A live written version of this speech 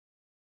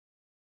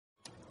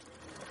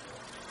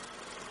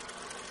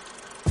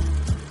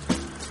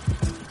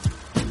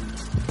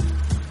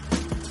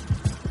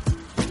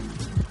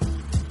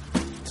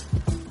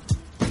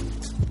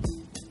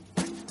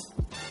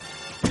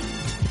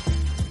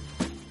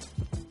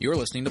You're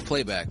listening to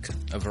Playback,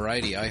 a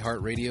Variety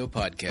iHeartRadio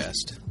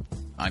podcast.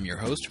 I'm your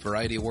host,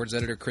 Variety Awards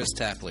editor Chris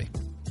Tapley.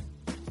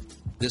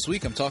 This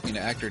week I'm talking to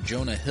actor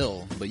Jonah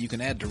Hill, but you can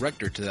add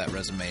director to that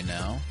resume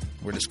now.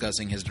 We're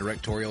discussing his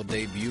directorial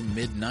debut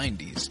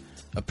mid-90s,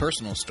 a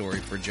personal story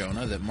for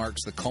Jonah that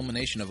marks the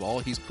culmination of all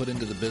he's put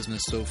into the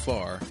business so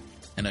far,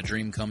 and a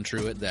dream come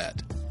true at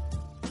that.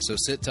 So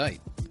sit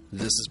tight.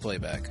 This is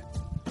Playback.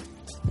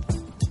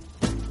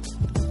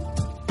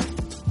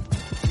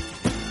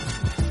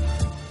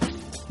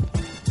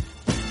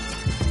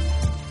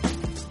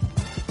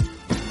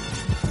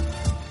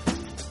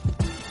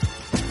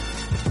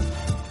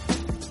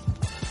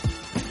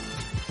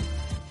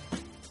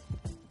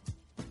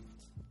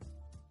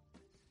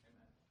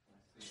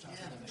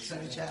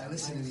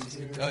 Listen to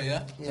these. Oh, yeah?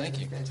 Thank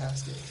you.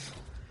 Fantastic.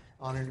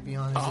 Honored to be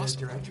on as a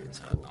director. It's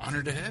cool.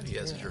 Honored to have you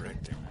as a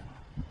director.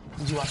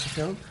 Did you watch the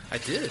film? I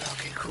did.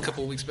 Okay, cool. A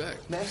couple of weeks back.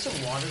 May I have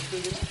some water for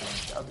you?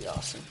 That would be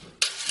awesome.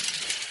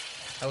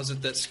 How was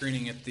it, that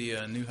screening at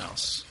the new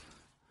house?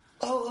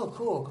 Oh,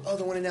 cool. Oh,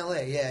 the one in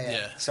L.A.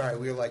 Yeah. Sorry,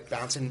 we were like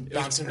bouncing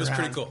around. It was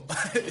pretty cool.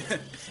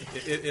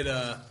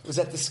 Was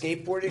that the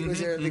skateboarding? Was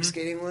there a big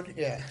skating one?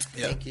 Yeah.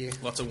 Thank you.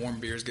 Lots of warm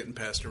beers getting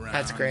passed around.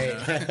 That's great.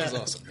 It was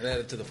awesome. It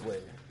added to the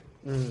flavor.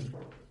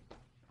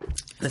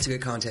 That's a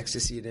good context to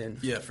see it in.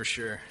 Yeah, for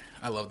sure.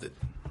 I loved it.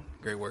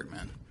 Great work,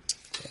 man.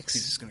 Thanks.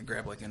 He's just going to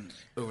grab like an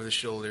over the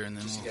shoulder and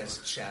then You guys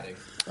chatting.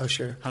 Oh,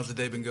 sure. How's the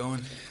day been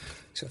going?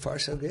 So far,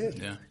 so good.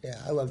 Yeah. Yeah,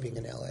 I love being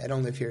in LA. I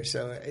don't live here,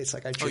 so it's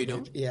like I treat you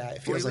don't? it. Yeah,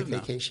 it Where feels do you like live now?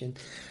 vacation.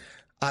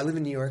 I live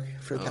in New York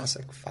for the past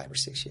like 5 or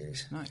 6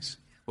 years. Nice.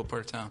 What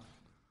part of town?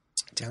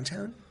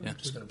 Downtown? Yeah. I'm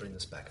just going to bring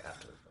this back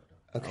after the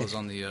photo. Okay. I was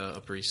on the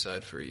Upper East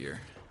Side for a year.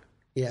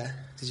 Yeah.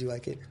 Did you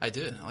like it? I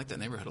did. I like that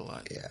neighborhood a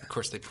lot. Yeah. Of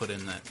course, they put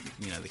in that,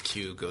 the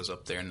queue goes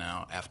up there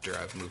now after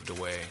I've moved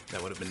away.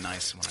 That would have been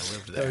nice when I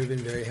lived That there. would have been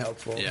very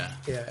helpful. Yeah.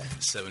 Yeah.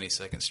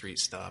 72nd Street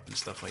stop and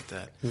stuff like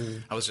that.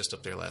 I was just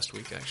up there last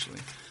week,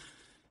 actually.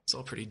 It's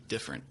all pretty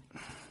different.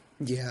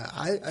 Yeah.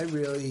 I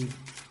really,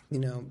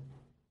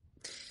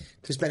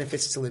 there's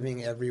benefits to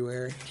living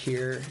everywhere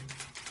here.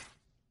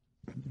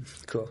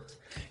 Cool.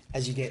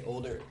 As you get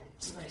older,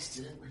 it's nice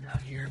to live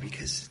out here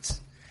because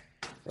it's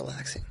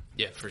relaxing.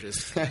 Yeah, for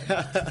just.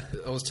 I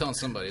was telling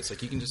somebody, it's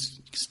like you can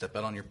just step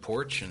out on your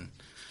porch and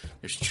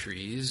there's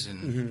trees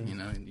and,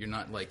 you're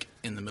not like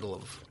in the middle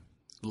of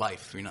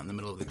life. You're not in the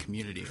middle of the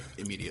community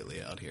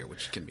immediately out here,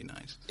 which can be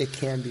nice. It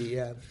can be,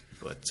 yeah.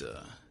 But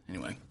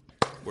anyway,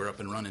 we're up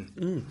and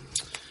running.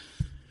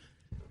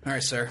 All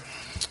right, sir.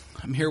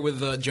 I'm here with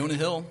Jonah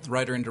Hill,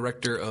 writer and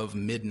director of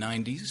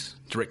Mid-90s,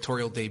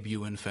 directorial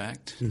debut, in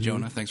fact.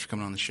 Jonah, thanks for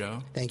coming on the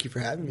show. Thank you for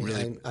having me.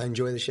 Really? I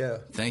enjoy the show.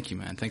 Thank you,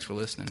 man. Thanks for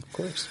listening. Of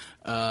course.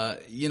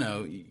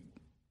 The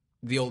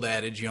old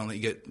adage, you only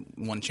get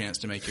one chance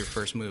to make your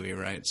first movie,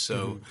 right?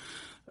 So,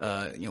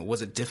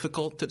 was it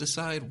difficult to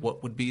decide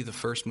what would be the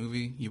first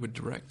movie you would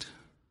direct?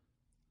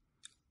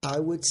 I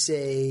would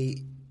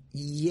say,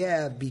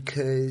 yeah,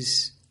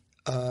 because,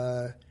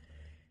 you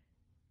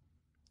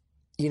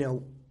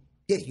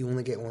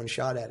only get one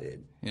shot at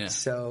it. Yeah.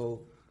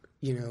 So,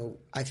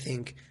 I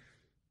think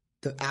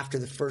after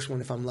the first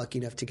one, if I'm lucky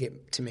enough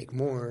to make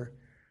more,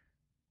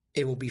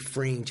 it will be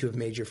freeing to have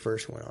made your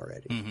first one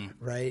already,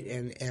 right?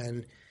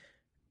 And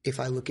if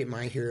I look at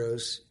my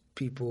heroes,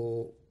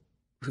 people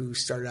who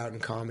started out in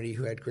comedy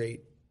who had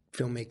great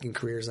filmmaking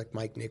careers like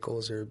Mike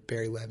Nichols or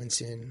Barry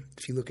Levinson,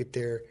 if you look at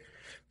their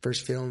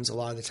first films, a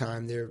lot of the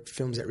time they're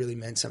films that really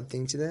meant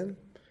something to them.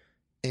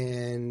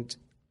 And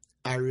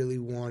I really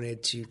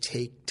wanted to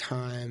take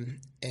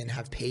time and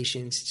have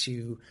patience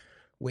to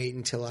wait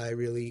until I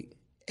really,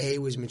 A,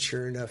 was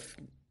mature enough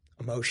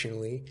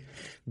emotionally,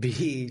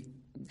 B,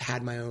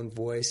 had my own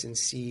voice, and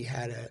C,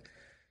 had a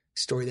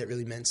story that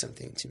really meant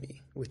something to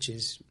me, which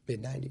is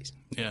mid-90s.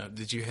 Yeah.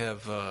 Did you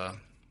have,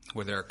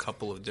 were there a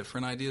couple of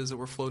different ideas that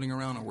were floating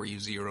around, or were you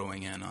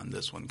zeroing in on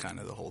this one kind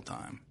of the whole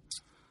time?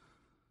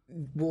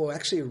 Well,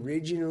 actually,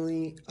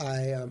 originally,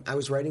 I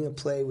was writing a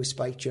play with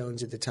Spike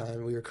Jonze at the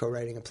time. We were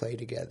co-writing a play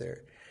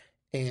together.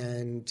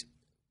 And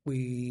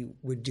we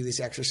would do this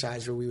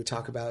exercise where we would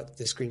talk about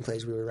the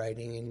screenplays we were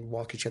writing and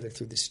walk each other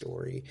through the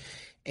story.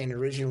 And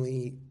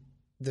originally,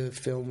 the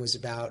film was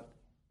about,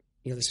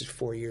 this was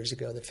 4 years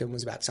ago, the film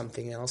was about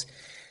something else.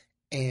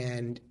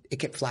 And it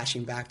kept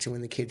flashing back to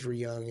when the kids were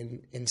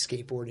young and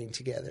skateboarding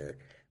together.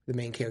 The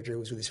main character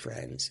was with his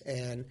friends.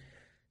 And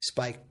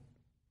Spike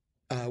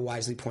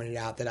wisely pointed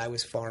out that I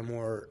was far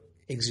more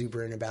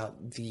exuberant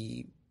about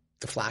the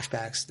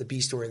flashbacks, the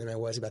B story, than I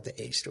was about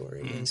the A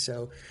story. And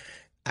so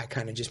I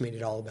kind of just made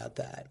it all about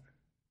that.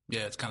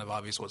 Yeah, it's kind of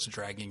obvious what's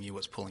dragging you,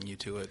 what's pulling you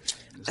to it.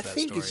 I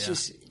think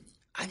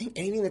I think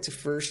anything that's a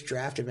first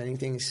draft of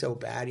anything is so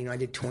bad. I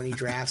did 20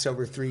 drafts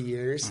over 3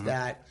 years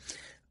that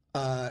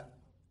I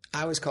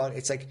always call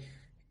it,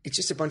 it's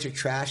just a bunch of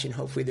trash and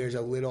hopefully there's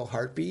a little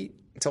heartbeat.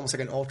 It's almost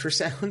like an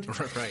ultrasound.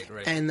 Right.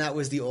 And that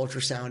was the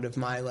ultrasound of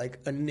my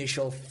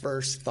initial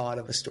first thought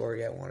of a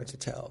story I wanted to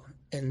tell.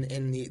 And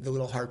the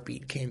little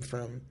heartbeat came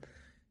from,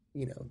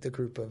 the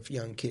group of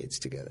young kids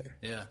together.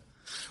 Yeah.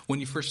 When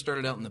you first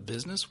started out in the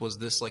business, was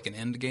this like an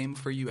end game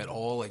for you at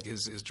all? Like,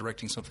 is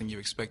directing something you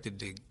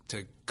expected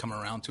to come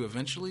around to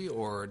eventually,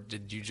 or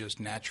did you just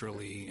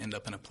naturally end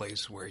up in a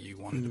place where you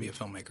wanted to be a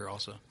filmmaker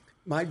also?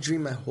 My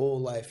dream my whole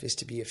life is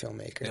to be a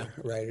filmmaker,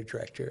 writer,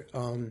 director.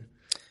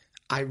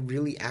 I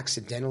really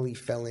accidentally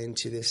fell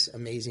into this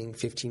amazing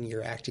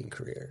 15-year acting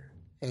career.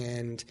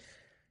 And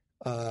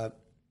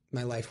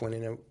my life went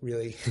in a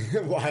really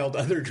wild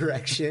other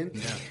direction.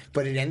 Yeah.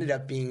 But it ended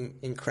up being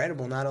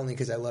incredible, not only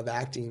because I love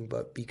acting,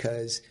 but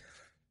because,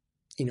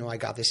 I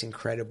got this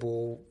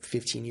incredible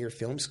 15-year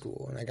film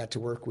school. And I got to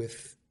work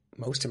with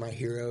most of my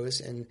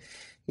heroes. And,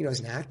 as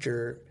an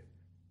actor,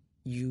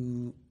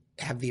 you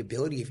have the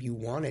ability, if you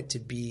want it, to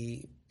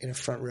be in a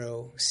front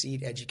row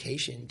seat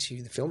education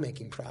to the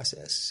filmmaking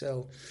process.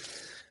 So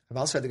I've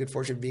also had the good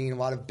fortune of being in a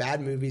lot of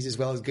bad movies as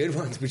well as good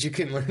ones, but you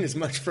can learn as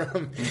much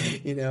from,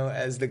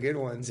 as the good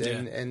ones.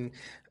 And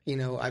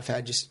I've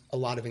had just a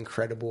lot of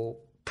incredible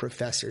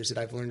professors that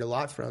I've learned a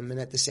lot from. And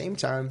at the same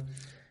time,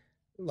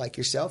 like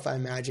yourself, I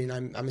imagine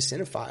I'm a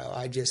cinephile.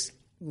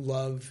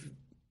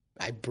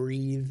 I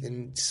breathe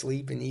and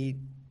sleep and eat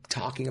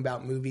talking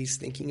about movies,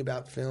 thinking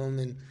about film,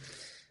 and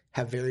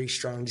have very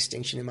strong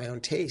distinction in my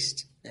own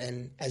taste.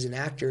 And as an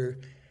actor,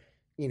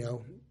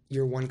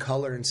 you're one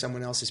color in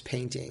someone else's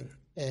painting.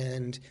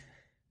 And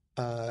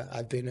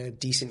I've been a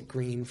decent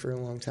green for a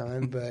long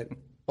time, but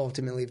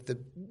ultimately if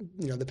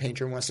the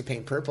painter wants to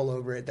paint purple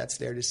over it, that's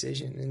their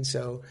decision. And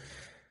so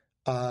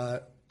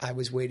I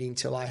was waiting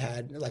till I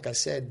had, like I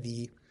said,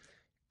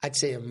 I'd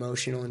say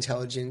emotional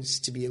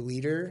intelligence to be a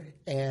leader,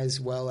 as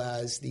well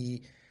as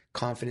the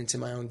confidence in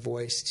my own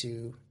voice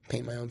to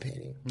paint my own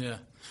painting. Yeah.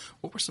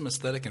 What were some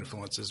aesthetic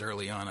influences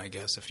early on, I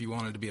guess, if you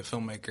wanted to be a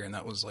filmmaker and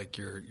that was like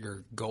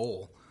your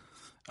goal?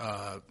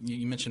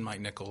 You mentioned Mike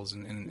Nichols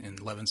and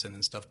Levinson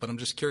and stuff, but I'm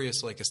just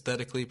curious, like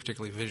aesthetically,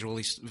 particularly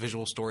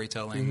visual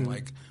storytelling,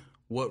 like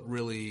what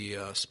really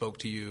spoke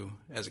to you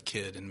as a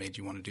kid and made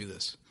you want to do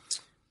this?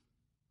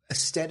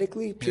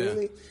 Aesthetically,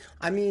 purely? Yeah.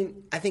 I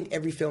mean, I think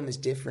every film is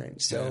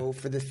different. So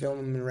for the film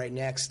I'm in right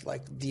next,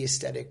 like the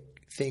aesthetic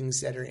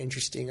things that are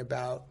interesting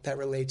about, that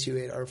relate to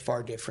it, are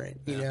far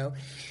different, you know?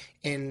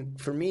 And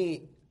for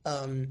me,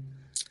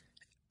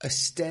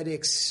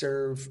 aesthetics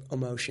serve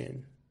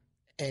emotion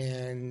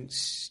and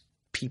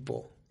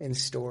people and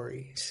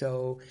story.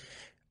 So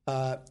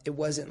it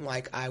wasn't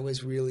like I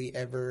was really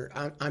ever...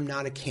 I'm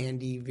not a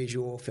candy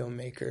visual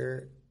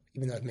filmmaker,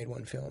 even though I've made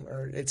one film.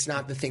 Or it's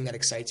not the thing that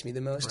excites me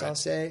the most, right. I'll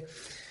say.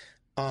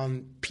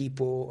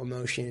 People,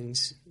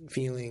 emotions,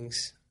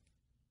 feelings,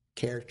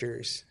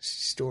 characters,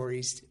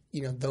 stories,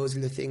 those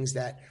are the things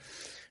that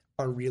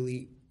are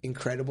really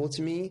incredible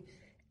to me.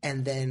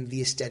 And then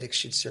the aesthetics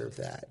should serve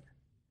that.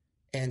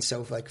 And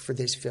so like for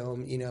this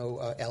film,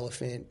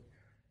 Elephant,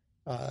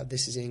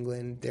 This Is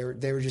England,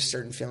 there were just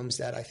certain films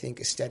that I think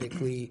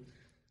aesthetically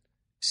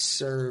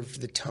served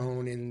the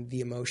tone and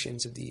the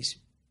emotions of these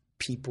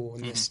people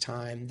in this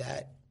time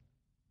that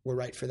were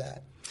right for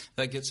that.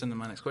 That gets into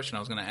my next question. I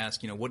was going to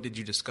ask, what did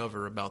you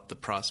discover about the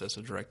process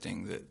of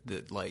directing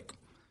that like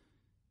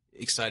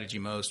excited you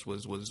most,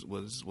 was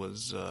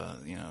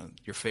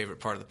your favorite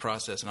part of the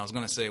process? And I was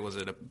going to say, was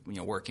it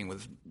working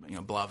with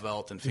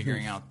Blauvelt and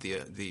figuring out the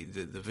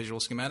visual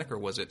schematic, or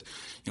was it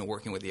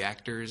working with the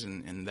actors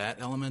and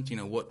that element?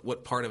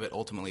 What part of it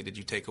ultimately did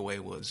you take away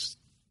was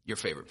your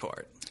favorite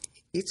part?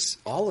 It's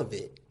all of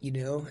it.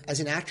 As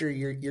an actor,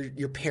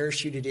 you're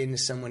parachuted into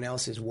someone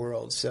else's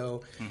world.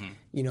 So,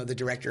 the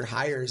director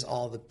hires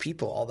all the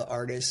people, all the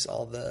artists,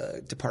 all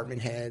the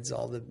department heads,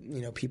 all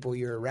the people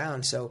you're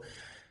around. So,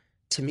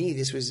 to me,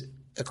 this was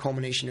a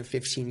culmination of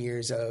 15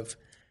 years of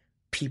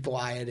people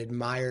I had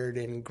admired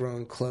and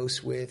grown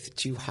close with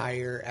to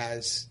hire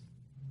as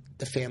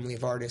the family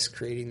of artists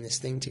creating this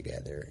thing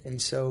together.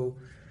 And so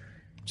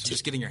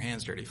just getting your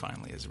hands dirty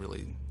finally is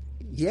really...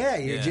 Yeah,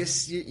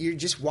 you're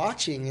just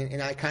watching,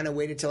 and I kind of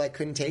waited till I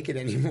couldn't take it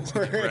anymore.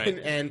 Right.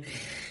 and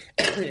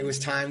it was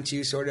time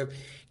to sort of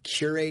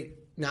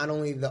curate not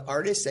only the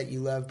artists that you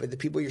love, but the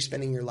people you're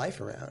spending your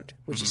life around,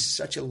 which is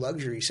such a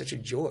luxury, such a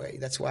joy.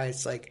 That's why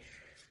it's like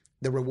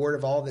the reward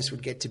of all of this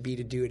would get to be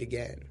to do it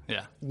again.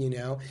 Yeah.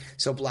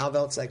 So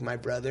Blauvelt's like my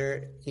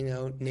brother,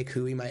 Nick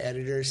Huey, my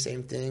editor,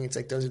 same thing. It's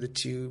like those are the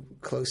two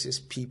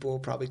closest people,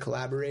 probably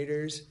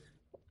collaborators.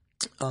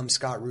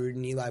 Scott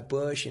Rudin, Eli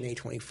Bush, and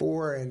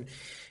A24,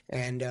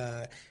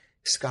 and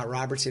Scott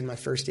Robertson, my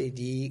first AD,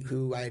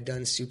 who I had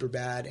done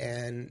Superbad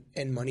and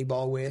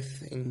Moneyball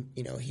with, and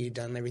he had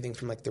done everything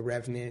from like The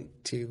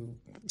Revenant to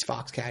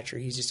Foxcatcher.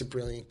 He's just a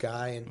brilliant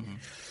guy, and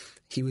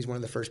he was one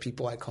of the first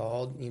people I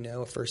called.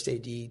 A first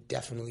AD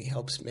definitely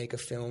helps make a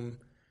film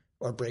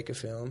or break a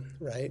film,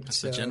 right?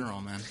 That's the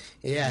general, man.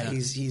 Yeah,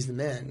 he's the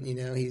man.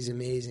 He's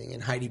amazing.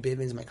 And Heidi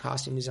Bivens, my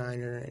costume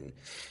designer, and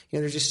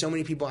there's just so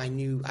many people I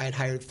knew I had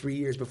hired 3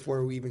 years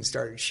before we even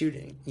started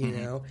shooting.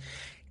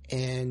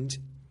 And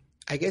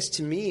I guess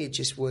to me it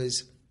just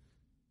was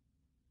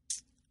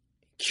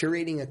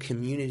curating a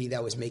community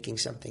that was making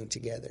something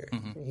together.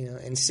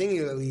 And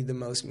singularly the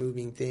most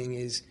moving thing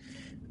is,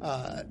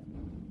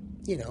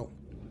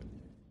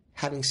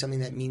 having something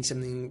that means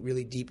something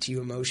really deep to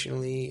you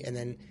emotionally, and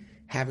then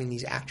having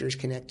these actors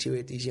connect to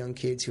it, these young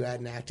kids who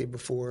hadn't acted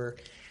before,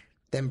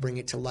 then bring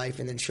it to life,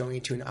 and then showing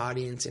it to an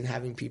audience and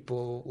having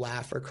people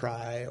laugh or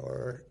cry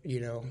or,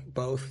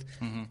 both.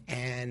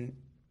 And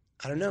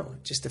I don't know,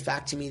 just the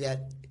fact to me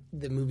that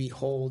the movie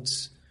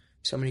holds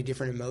so many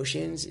different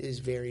emotions is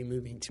very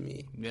moving to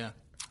me. Yeah.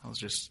 I was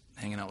just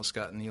hanging out with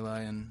Scott and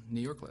Eli in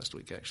New York last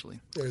week, actually.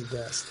 They're the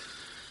best.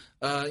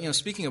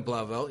 Speaking of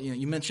Blauvelt,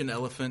 you mentioned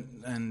Elephant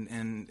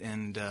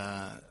and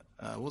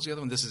what was the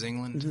other one? This Is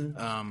England.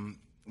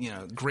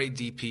 Great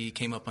DP,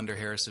 came up under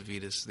Harris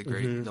Avitas,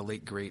 the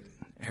late great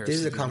Harris. This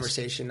is a Avitas.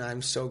 Conversation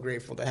I'm so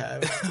grateful to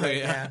have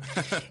right now.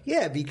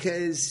 Yeah,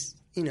 because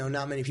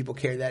not many people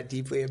care that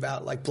deeply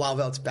about like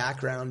Blauvelt's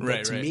background,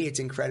 but to me, it's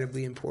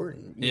incredibly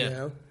important. You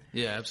know.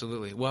 Yeah,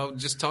 absolutely. Well,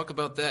 just talk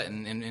about that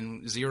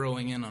and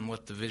zeroing in on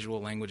what the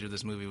visual language of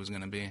this movie was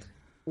going to be.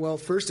 Well,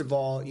 first of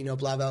all,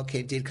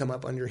 Blauvelt did come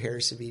up under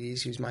Harris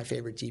Avitas, who's my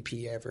favorite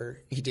DP ever.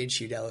 He did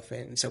shoot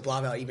Elephant, and so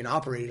Blauvelt even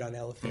operated on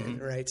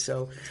Elephant, right?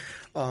 So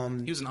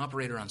he was an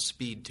operator on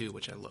Speed too,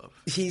 which I love.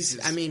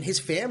 His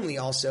family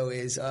also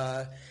is,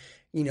 the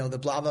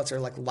Blauvelts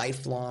are like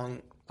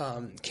lifelong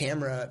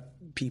camera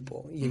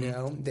people.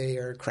 They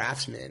are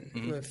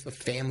craftsmen, a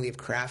family of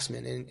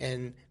craftsmen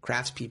and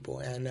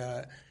craftspeople,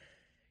 and.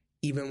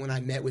 Even when I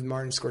met with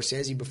Martin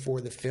Scorsese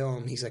before the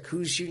film, he's like,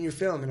 "Who's shooting your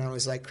film?" And I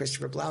was like,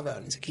 "Christopher Blauvelt."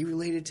 And he's like, "He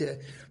related to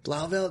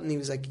Blauvelt?" And he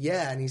was like,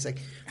 "Yeah." And he's like,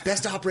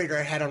 "Best operator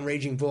I had on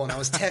Raging Bull." And I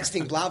was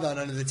texting Blauvelt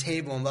under the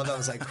table, and Blauvelt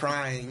was like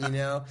crying,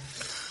 that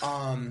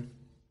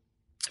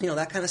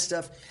kind of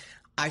stuff.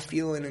 I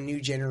feel in a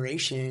new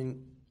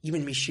generation,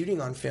 even me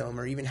shooting on film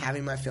or even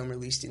having my film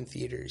released in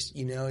theaters,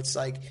 it's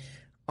like,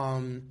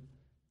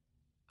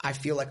 I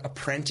feel like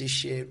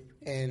apprenticeship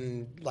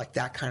and like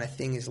that kind of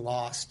thing is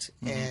lost,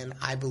 and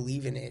I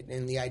believe in it.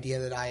 And the idea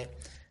that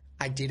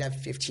I did have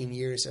 15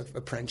 years of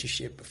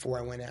apprenticeship before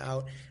I went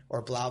out,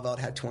 or Blauvelt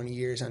had 20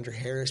 years under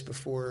Harris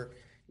before,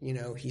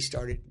 he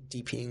started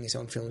DPing his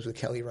own films with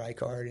Kelly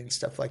Reichardt and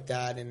stuff like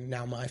that. And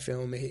now my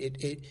film,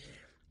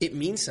 it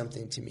means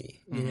something to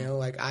me,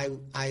 like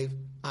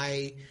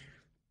I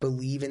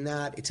believe in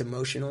that. It's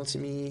emotional to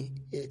me.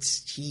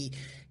 He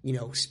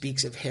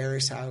speaks of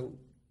Harris, how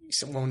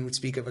someone would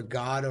speak of a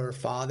god or a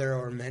father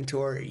or a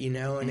mentor,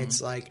 and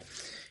it's like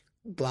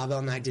Blauvelt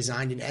and I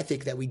designed an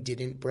ethic that we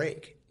didn't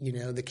break.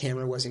 The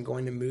camera wasn't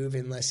going to move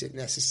unless it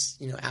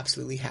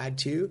absolutely had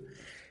to.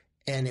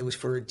 And it was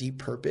for a deep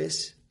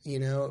purpose.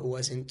 It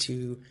wasn't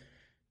to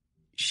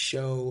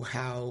show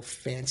how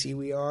fancy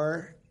we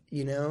are.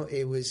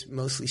 It was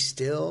mostly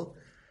still.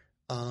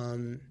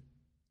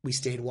 We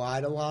stayed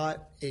wide a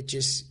lot. It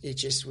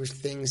just was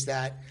things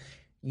that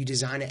you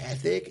design an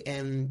ethic,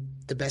 and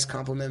the best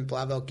compliment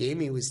Blauvelt gave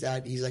me was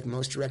that he's like,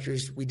 most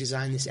directors, we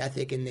design this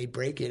ethic and they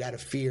break it out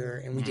of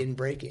fear, and we didn't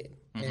break it.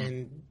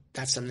 And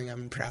that's something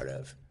I'm proud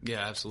of. Yeah,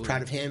 absolutely.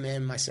 Proud of him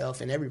and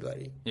myself and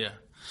everybody. Yeah.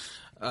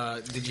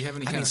 Did you have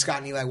any? Scott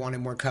and Eli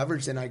wanted more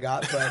coverage than I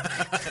got, but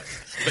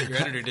but your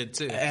editor did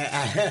too.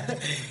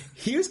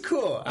 He was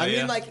cool.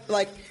 I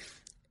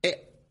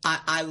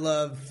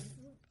love.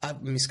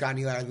 Scott and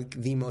Eli are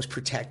the most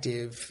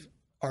protective,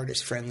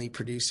 artist-friendly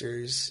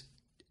producers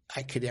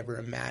I could ever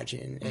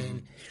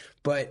imagine.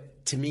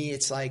 But to me,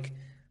 it's like,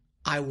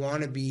 I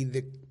want to be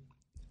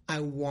I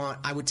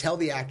would tell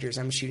the actors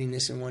I'm shooting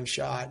this in one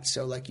shot.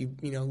 So like,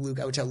 Luke,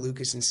 I would tell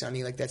Lucas and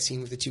Sonny, like that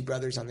scene with the two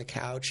brothers on the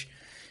couch,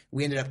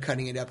 we ended up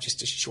cutting it up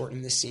just to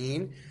shorten the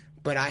scene,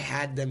 but I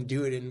had them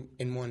do it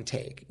in one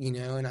take,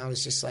 and I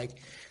was just like,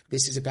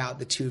 this is about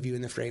the two of you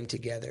in the frame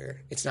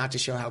together. It's not to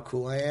show how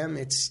cool I am.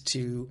 It's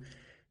to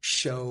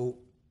show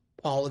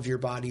all of your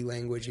body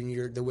language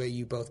and the way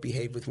you both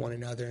behave with one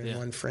another in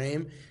one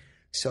frame.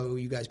 So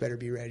you guys better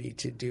be ready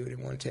to do it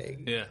in one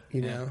take. Yeah.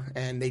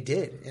 And they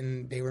did,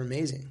 and they were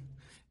amazing.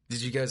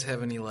 Did you guys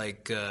have any were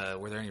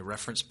there any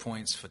reference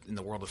points in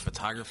the world of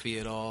photography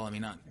at all? I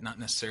mean, not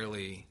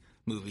necessarily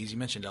movies. You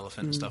mentioned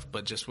Elephant and stuff,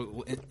 but just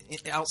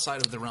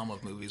outside of the realm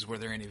of movies, were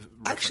there any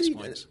reference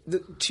points? The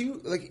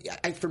two,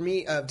 for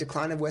me,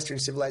 Decline of Western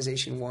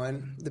Civilization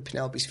 1, the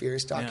Penelope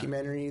Spheris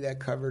documentary that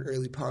covered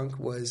early punk,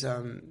 was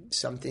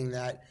something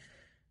that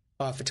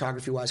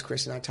photography-wise,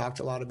 Chris and I talked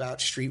a lot about.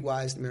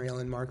 Streetwise, the Mary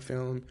Ellen Mark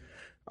film.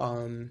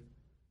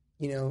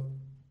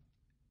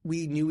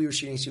 We knew we were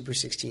shooting Super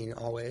 16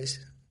 always.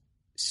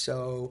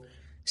 So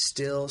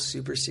still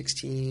Super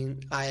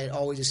 16. I had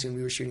always assumed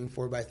we were shooting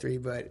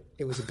 4x3, but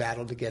it was a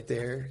battle to get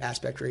there,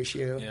 aspect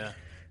ratio. Yeah.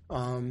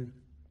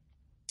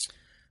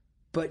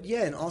 But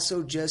yeah, and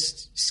also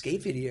just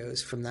skate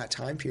videos from that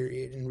time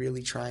period, and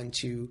really trying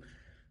to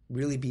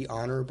really be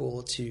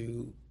honorable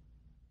to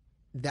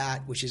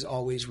that, which is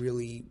always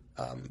really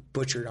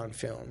butchered on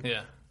film.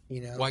 Yeah.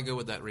 Why go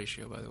with that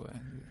ratio, by the way?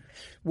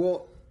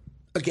 Well,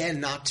 again,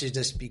 not to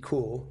just be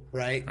cool,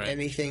 right?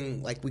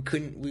 Anything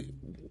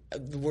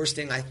the worst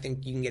thing I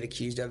think you can get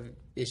accused of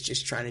is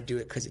just trying to do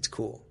it because it's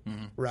cool,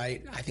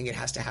 right? I think it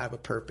has to have a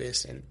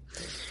purpose. And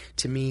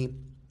to me,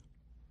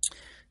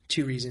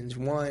 two reasons.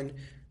 One,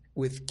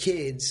 with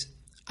kids,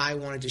 I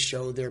wanted to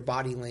show their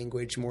body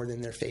language more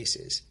than their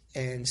faces,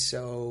 and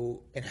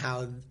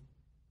how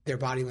their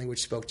body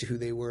language spoke to who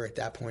they were at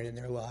that point in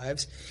their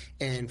lives.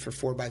 And for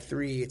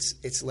 4x3,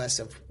 it's less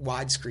of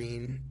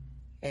widescreen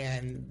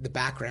and the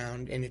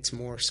background, and it's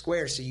more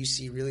square, so you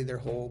see really their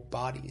whole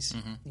bodies,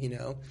 you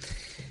know.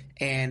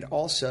 And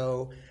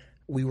also,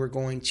 we were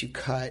going to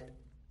cut,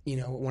 you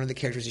know, one of the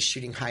characters is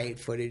shooting high-8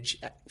 footage.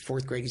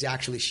 Fourth grade, he's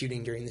actually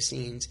shooting during the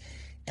scenes,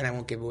 and I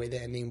won't give away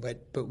the ending,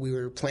 but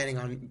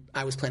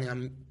I was planning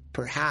on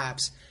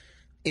perhaps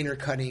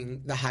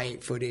intercutting the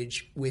high-8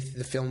 footage with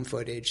the film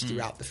footage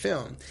throughout the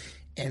film.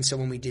 And so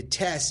when we did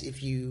tests,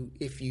 if you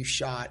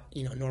shot,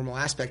 you know, normal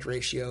aspect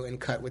ratio and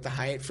cut with the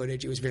high-8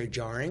 footage, it was very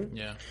jarring.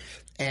 Yeah.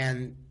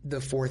 And the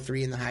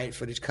 4:3 and the high-8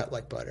 footage cut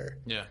like butter.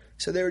 Yeah.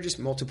 So there were just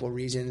multiple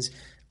reasons.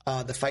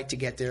 The fight to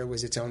get there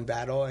was its own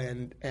battle,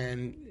 and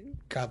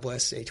God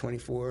bless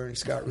A24 and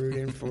Scott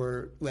Rudin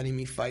for letting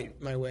me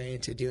fight my way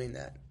into doing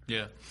that.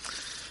 Yeah.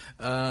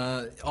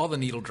 All the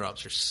needle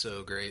drops are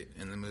so great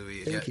in the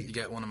movie. You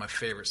got one of my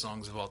favorite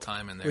songs of all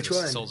time in there. Which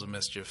one? Souls of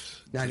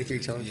Mischief. 93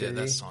 Till Infinity.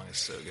 Yeah, that song is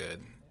so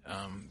good.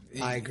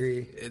 I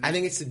agree. I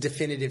think it's the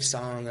definitive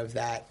song of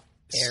that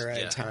era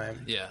and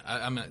time. Yeah,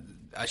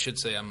 I should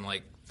say I'm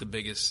like the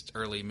biggest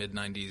early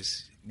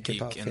mid-90s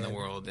geek Hip-hop in the fan.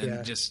 world,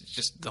 and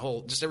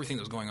just everything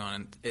that was going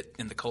on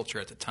in the culture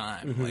at the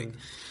time, like,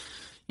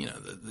 you know,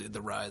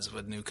 the rise of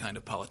a new kind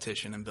of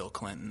politician and Bill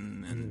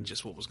Clinton, and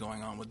just what was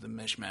going on with the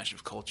mishmash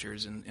of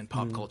cultures and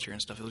pop culture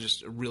and stuff. It was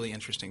just a really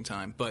interesting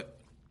time. But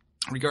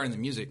regarding the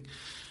music,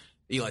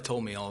 Eli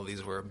told me all of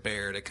these were a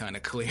bear to kind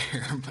of clear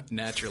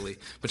naturally,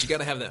 but you got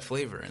to have that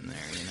flavor in there,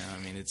 you know.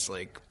 I mean, it's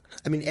like,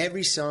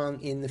 every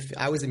song in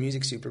I was the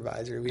music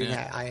supervisor.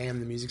 I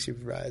am the music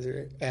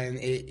supervisor, and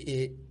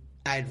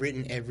I had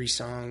written every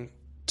song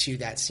to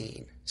that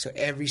scene. So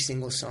every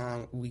single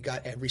song, we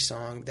got every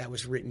song that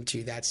was written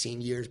to that scene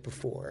years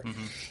before.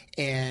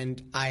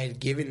 And I had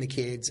given the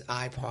kids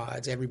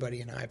iPods,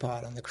 everybody an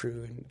iPod on the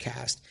crew and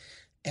cast,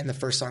 and the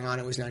first song on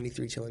it was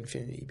 93 Till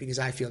Infinity, because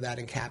I feel that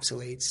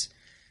encapsulates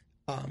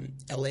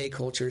LA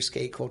culture,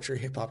 skate culture,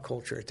 hip hop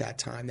culture at that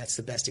time. That's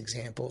the best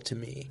example to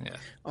me.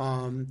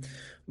 yeah.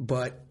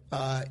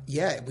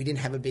 We didn't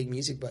have a big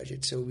music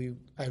budget, so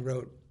I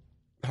wrote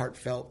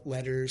heartfelt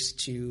letters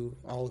to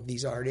all of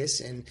these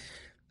artists, and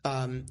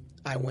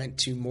I went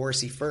to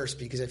Morrissey first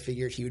because I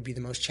figured he would be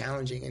the most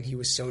challenging, and he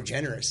was so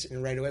generous.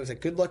 And right away I was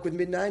like, good luck with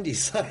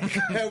mid-90s. Like,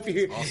 I hope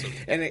you... Awesome.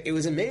 And it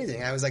was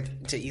amazing. I was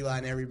like, to Eli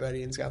and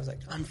everybody, and Scott was like,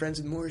 I'm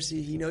friends with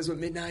Morrissey. He knows what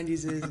mid-90s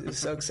is. It was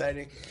so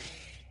exciting.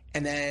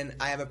 And then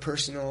I have a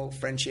personal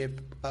friendship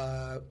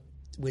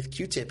with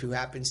Q-Tip, who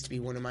happens to be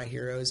one of my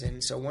heroes.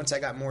 And so once I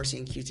got Morrissey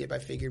and Q-Tip, I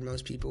figured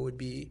most people would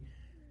be,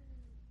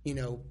 you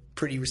know,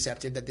 pretty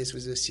receptive that this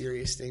was a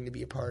serious thing to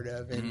be a part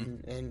of,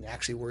 and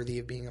actually worthy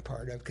of being a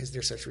part of, because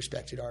they're such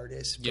respected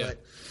artists. Yeah.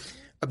 But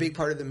a big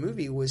part of the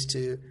movie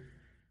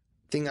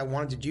thing I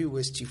wanted to do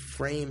was to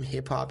frame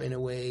hip hop in a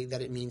way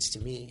that it means to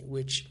me,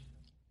 which,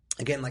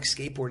 again, like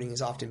skateboarding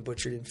is often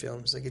butchered in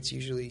films. Like, it's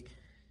usually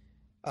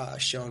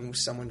shown with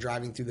someone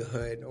driving through the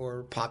hood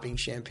or popping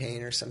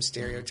champagne or some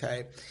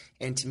stereotype.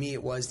 And to me,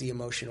 it was the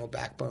emotional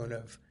backbone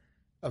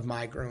of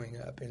my growing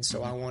up. And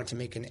so I wanted to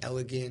make an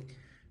elegant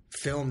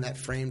film that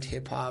framed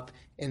hip hop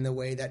in the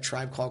way that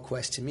Tribe Called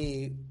Quest to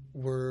me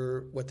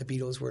were what the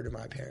Beatles were to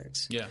my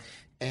parents. Yeah.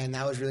 And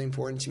that was really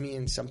important to me,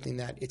 and something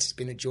that it's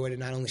been a joy to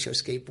not only show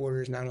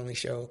skateboarders, not only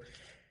show,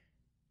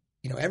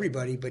 you know,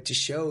 everybody, but to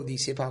show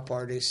these hip hop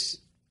artists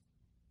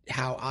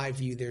how I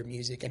view their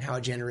music and how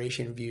a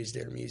generation views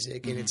their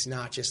music. And it's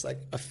not just like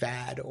a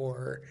fad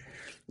or,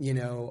 you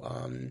know,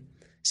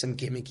 some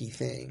gimmicky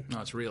thing.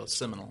 No, it's real. It's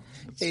seminal.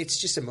 It's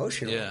just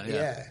emotional.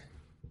 Yeah.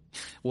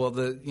 Well,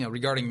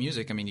 regarding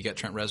music, I mean, you got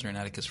Trent Reznor and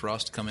Atticus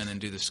Ross to come in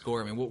and do the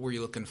score. I mean, what were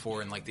you looking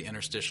for in like the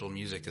interstitial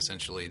music,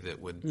 essentially,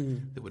 that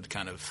would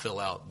kind of fill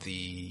out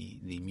the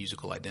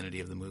musical identity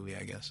of the movie,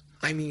 I guess?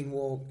 I mean,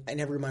 well, I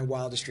never in my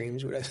wildest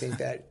dreams would I think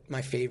that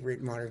my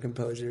favorite modern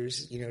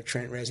composers, you know,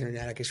 Trent Reznor and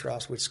Atticus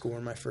Ross, would score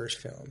my first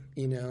film,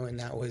 you know, and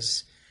that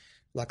was,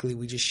 luckily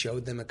we just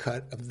showed them a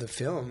cut of the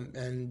film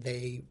and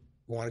they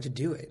wanted to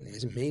do it, and it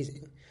was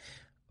amazing.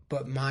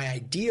 But my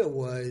idea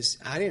was,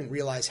 I didn't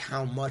realize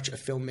how much a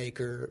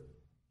filmmaker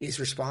is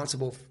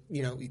responsible.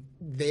 You know,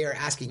 they are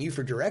asking you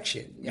for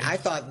direction. I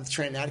thought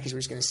Trent and Atticus were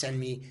just going to send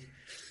me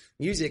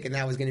music and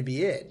that was going to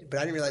be it. But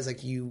I didn't realize,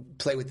 like, you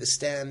play with the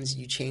stems,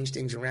 you change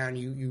things around,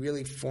 you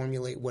really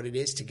formulate what it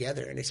is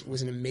together. And it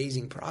was an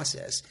amazing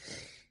process.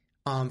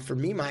 For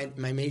me, my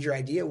major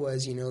idea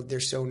was, you know, they're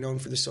so known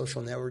for the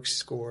Social Network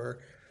score.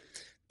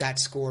 That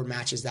score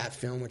matches that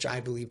film, which I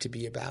believe to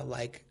be about,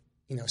 like,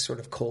 you know, sort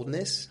of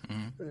coldness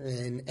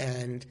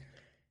and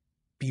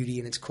beauty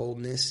in its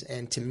coldness.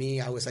 And to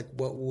me, I was like,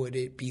 what would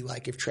it be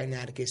like if Trent and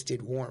Atticus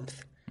did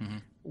Warmth?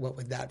 What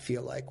would that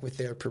feel like with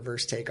their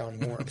perverse take on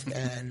warmth?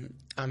 And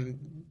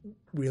I'm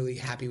really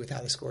happy with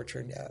how the score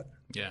turned out.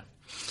 Yeah.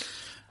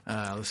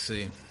 Let's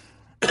see.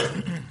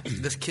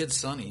 This kid,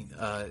 Sonny,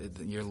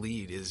 your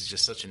lead, is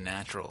just such a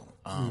natural.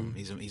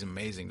 He's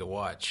amazing to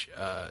watch.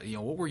 You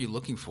know, what were you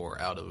looking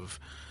for out of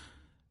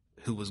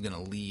who was going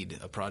to lead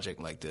a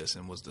project like this,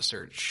 and was the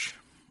search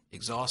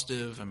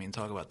exhaustive? I mean,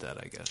 talk about that,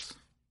 I guess.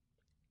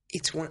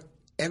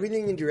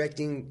 Everything in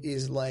directing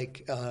is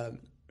like,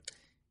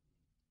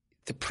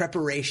 the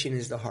preparation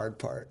is the hard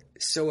part.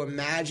 So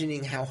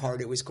imagining how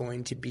hard it was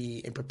going to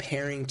be and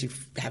preparing to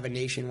have a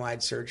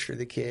nationwide search for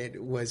the kid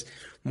was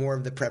more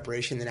of the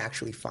preparation than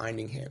actually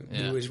finding him.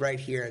 Yeah. He was right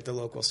here at the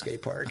local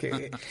skate park.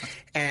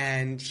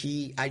 And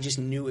I just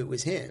knew it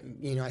was him.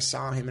 You know, I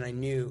saw him and I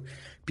knew,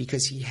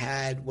 because he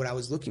had what I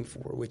was looking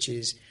for, which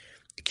is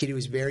a kid who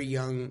was very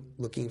young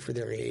looking for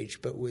their age,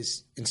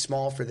 and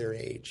small for their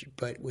age,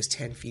 but was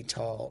 10 feet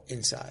tall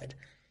inside.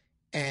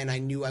 And I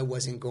knew I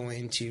wasn't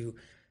going to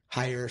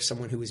hire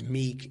someone who was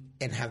meek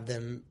and have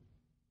them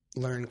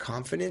learn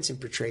confidence and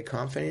portray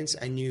confidence.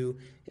 I knew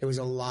it was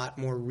a lot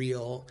more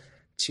real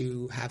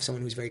to have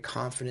someone who's very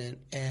confident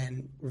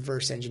and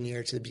reverse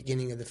engineer to the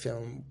beginning of the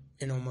film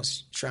and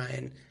almost try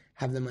and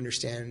have them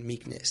understand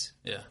meekness.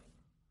 Yeah.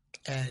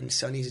 And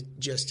Sonny's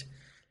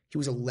he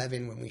was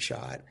 11 when we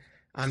shot.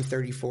 I'm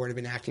 34 and I've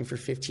been acting for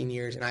 15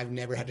 years, and I've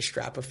never had to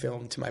strap a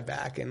film to my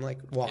back and like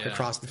walk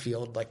across the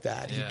field like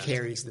that. Yeah. He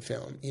carries the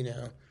film, you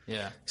know?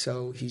 Yeah.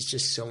 So he's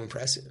just so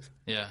impressive.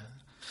 Yeah.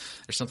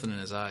 There's something in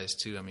his eyes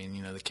too. I mean,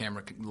 you know, the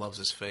camera loves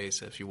his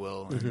face, if you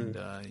will, and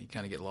you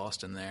kind of get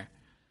lost in there.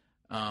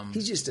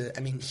 He's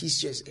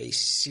just a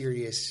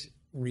serious,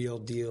 real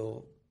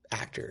deal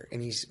actor,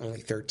 and he's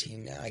only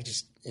 13 now. I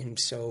just am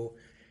so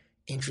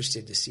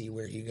interested to see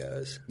where he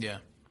goes. Yeah.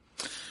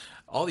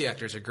 All the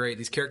actors are great.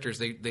 These characters,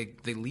 they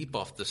leap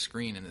off the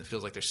screen, and it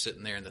feels like they're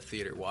sitting there in the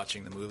theater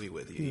watching the movie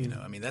with you. You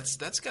know, I mean,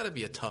 that's got to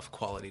be a tough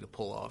quality to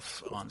pull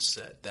off on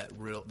set.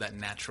 That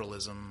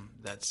naturalism,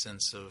 that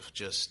sense of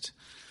just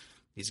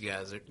these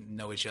guys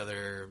know each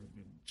other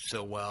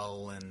so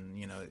well, and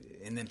you know,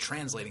 and then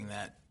translating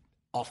that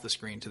off the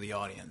screen to the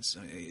audience.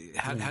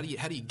 How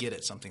do you get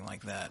at something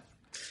like that?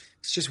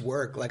 It's just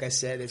work. Like I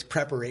said, it's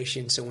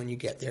preparation. So when you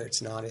get there,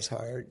 it's not as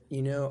hard.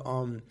 You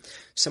know,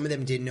 some of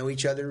them did know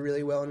each other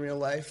really well in real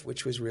life,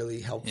 which was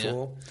really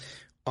helpful.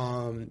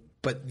 Yeah.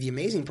 But the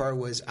amazing part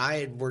was I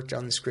had worked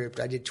on the script.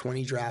 I did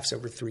 20 drafts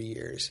over 3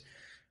 years.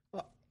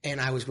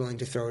 And I was willing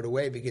to throw it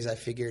away because I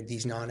figured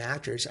these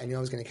non-actors, I knew I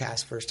was going to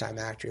cast first-time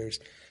actors.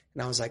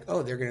 And I was like,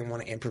 oh, they're going to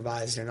want to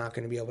improvise. They're not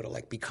going to be able to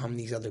like become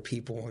these other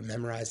people and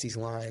memorize these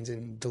lines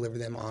and deliver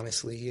them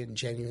honestly and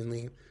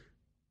genuinely.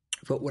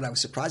 But what I was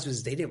surprised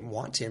was they didn't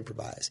want to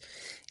improvise.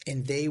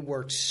 And they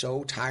worked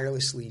so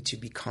tirelessly to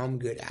become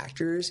good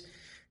actors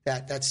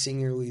that that's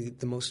singularly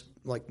the most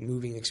like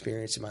moving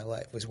experience in my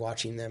life, was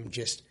watching them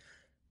just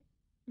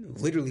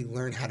literally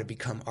learn how to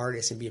become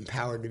artists and be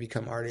empowered to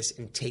become artists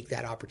and take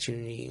that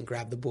opportunity and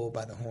grab the bull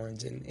by the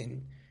horns.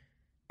 And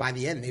by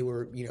the end, they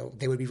were, you know,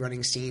 they would be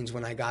running scenes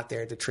when I got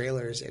there at the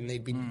trailers, and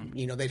they'd be,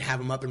 you know, they'd have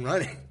them up and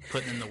running.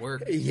 Putting in the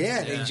work.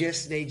 Yeah.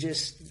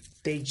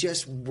 They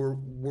just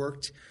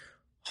worked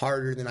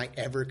harder than I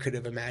ever could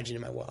have imagined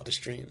in my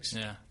wildest dreams.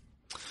 Yeah.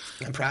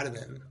 I'm proud of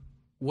them.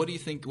 What do you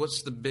think,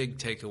 what's the big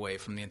takeaway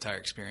from the entire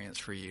experience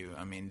for you?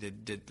 I mean,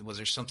 was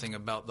there something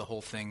about the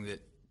whole thing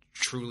that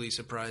truly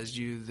surprised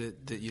you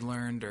that you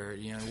learned, or,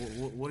 you know,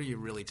 what are you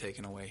really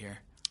taking away here?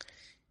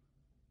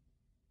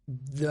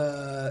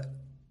 The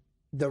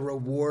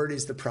reward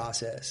is the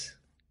process.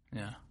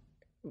 Yeah.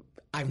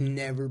 I've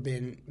never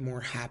been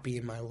more happy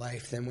in my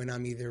life than when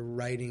I'm either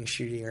writing,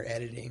 shooting, or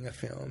editing a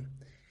film.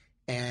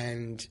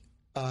 And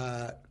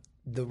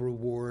the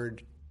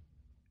reward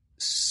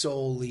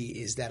solely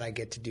is that I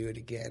get to do it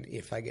again,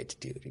 if I get to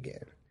do it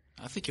again.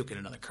 I think you'll get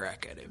another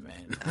crack at it,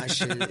 man. I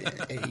should.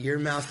 Hey, your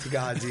mouth to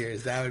God's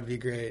ears. That would be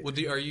great. Well,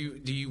 do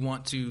you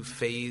want to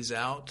phase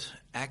out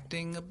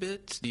acting a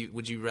bit?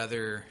 Would you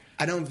rather?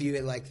 I don't view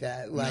it like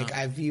that. Like, no.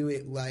 I view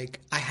it like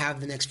I have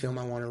the next film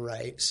I want to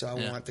write, so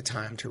I want the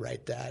time to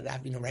write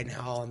that. You know, right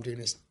now all I'm doing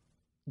is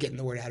getting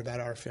the word out about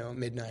our film,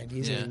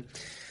 mid-90s. Yeah.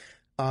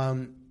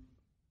 And,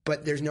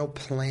 but there's no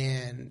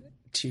plan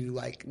to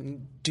like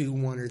do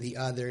one or the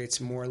other.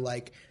 It's more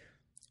like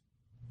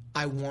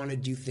I want to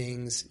do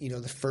things, you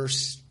know,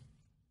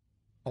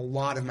 a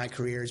lot of my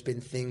career has been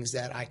things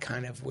that I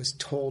kind of was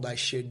told I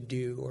should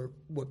do, or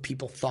what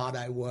people thought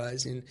I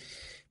was. And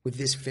with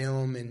this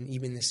film and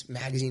even this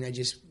magazine I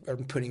just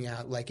am putting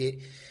out, like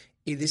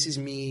this is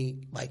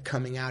me like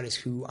coming out as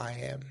who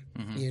I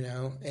am, you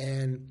know,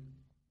 and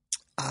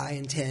I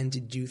intend to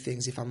do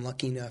things, if I'm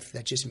lucky enough,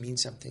 that just mean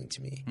something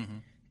to me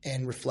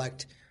and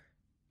reflect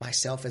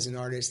myself as an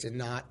artist and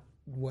not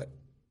what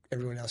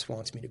everyone else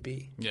wants me to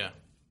be. Yeah.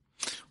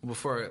 Well,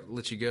 before I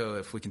let you go,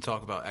 if we can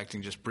talk about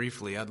acting just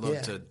briefly, I'd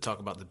love to talk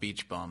about The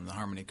Beach Bum, the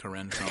Harmony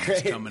Korine film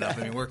that's coming up.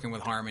 I mean, working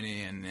with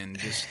Harmony and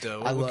just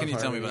what can you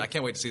tell me about it? I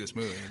can't wait to see this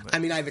movie. But. I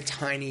mean, I have a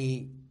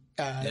tiny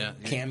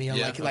cameo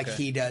like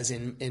he does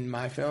in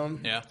my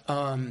film. Yeah.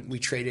 We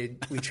traded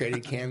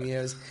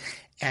cameos,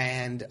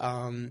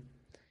 and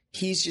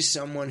he's just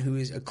someone who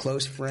is a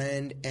close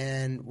friend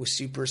and was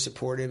super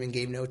supportive and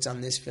gave notes on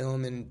this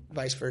film and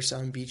vice versa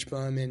on Beach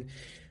Bum. And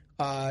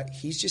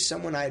he's just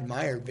someone I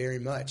admire very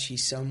much.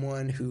 He's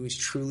someone who is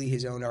truly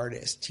his own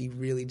artist. He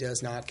really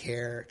does not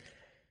care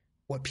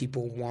what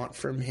people want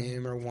from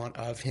him or want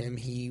of him.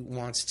 He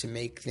wants to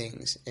make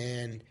things,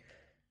 and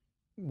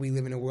we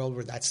live in a world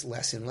where that's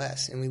less and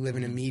less. And we live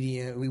in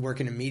we work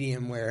in a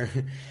medium where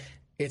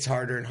it's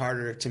harder and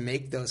harder to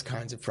make those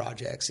kinds of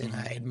projects. And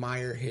I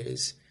admire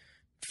his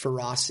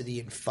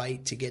ferocity and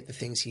fight to get the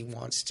things he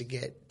wants to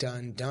get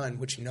done,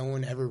 which no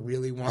one ever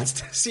really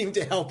wants to seem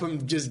to help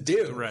him just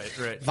do. Right.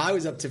 If I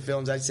was up to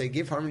films, I'd say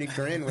give Harmony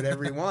Korine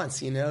whatever he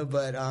wants,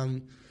 but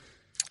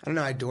I don't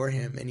know, I adore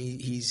him, and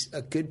he's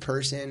a good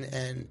person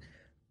and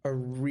a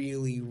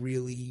really,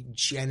 really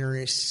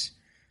generous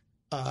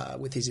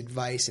with his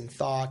advice and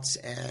thoughts,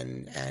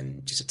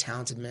 and just a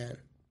talented man.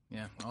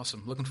 Yeah,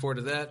 awesome. Looking forward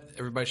to that.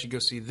 Everybody should go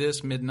see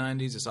this,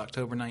 mid-90s. It's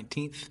October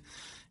 19th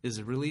is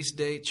the release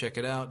date. Check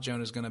it out.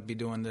 Jonah's going to be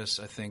doing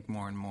this, I think,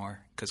 more and more,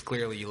 because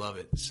clearly you love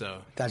it.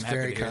 So that's I'm happy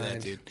very to hear kind.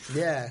 that, dude.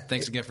 Yeah.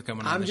 Thanks again for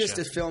coming on I'm the just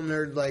show. a film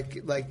nerd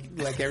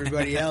like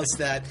everybody else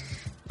that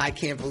I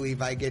can't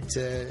believe I get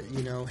to,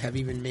 have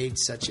even made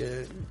such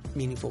a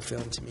meaningful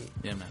film to me.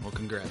 Yeah, man. Well,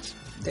 congrats.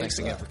 Thanks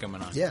again for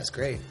coming on. Yeah, it's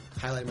great.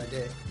 Highlight my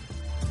day.